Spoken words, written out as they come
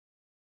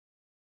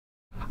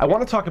I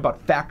want to talk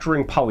about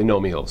factoring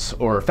polynomials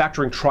or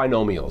factoring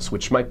trinomials,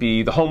 which might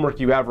be the homework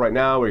you have right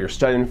now or you're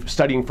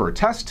studying for a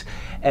test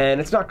and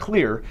it's not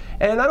clear.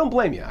 And I don't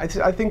blame you. I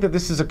think that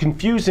this is a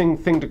confusing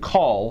thing to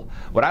call,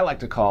 what I like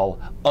to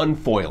call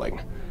unfoiling.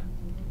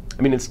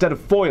 I mean, instead of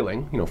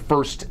foiling,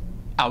 first,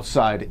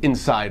 outside,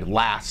 inside,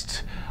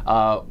 last,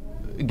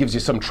 it gives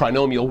you some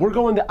trinomial, we're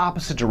going the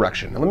opposite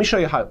direction. And let me show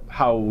you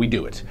how we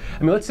do it.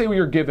 I mean, let's say we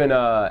are given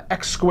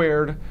x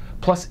squared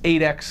plus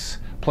 8x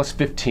plus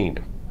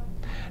 15.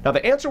 Now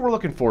the answer we're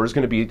looking for is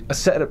going to be a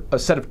set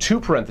of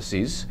two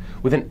parentheses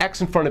with an x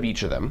in front of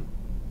each of them,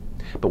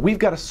 but we've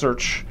got to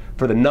search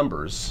for the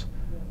numbers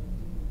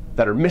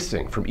that are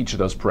missing from each of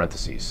those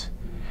parentheses.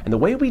 And the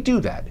way we do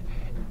that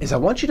is I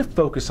want you to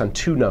focus on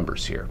two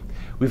numbers here.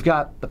 We've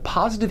got the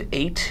positive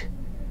 8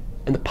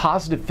 and the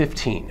positive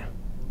 15.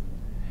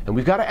 And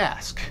we've got to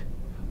ask,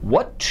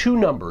 what two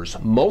numbers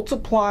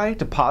multiply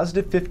to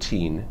positive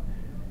 15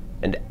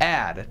 and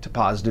add to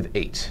positive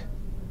 8?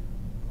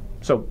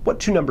 So what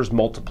two numbers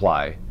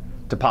multiply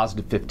to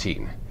positive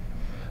 15?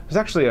 There's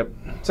actually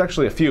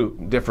a few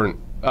different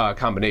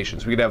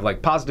combinations. We could have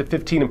like positive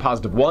 15 and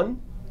positive 1.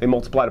 They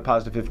multiply to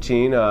positive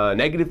 15.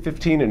 Negative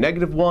 15 and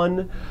negative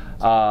 1.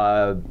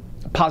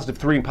 Positive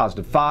 3 and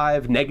positive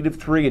 5. Negative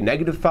 3 and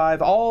negative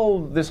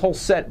 5. This whole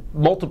set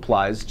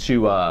multiplies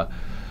to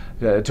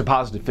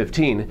positive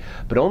 15.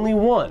 But only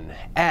one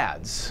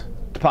adds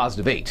to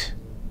positive 8.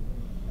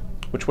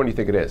 Which one do you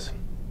think it is?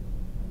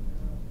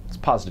 It's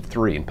positive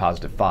 3 and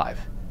positive 5.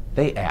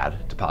 They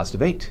add to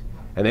positive 8,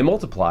 and they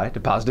multiply to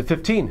positive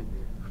 15.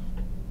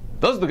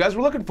 Those are the guys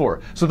we're looking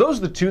for. So those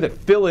are the two that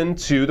fill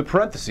into the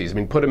parentheses. I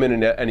mean, put them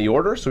in any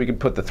order, so we can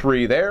put the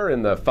 3 there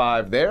and the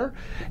 5 there,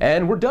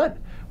 and we're done.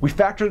 We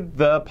factored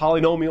the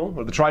polynomial,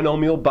 or the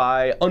trinomial,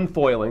 by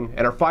unfoiling,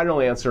 and our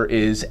final answer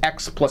is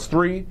x plus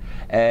 3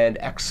 and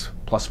x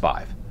plus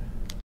 5.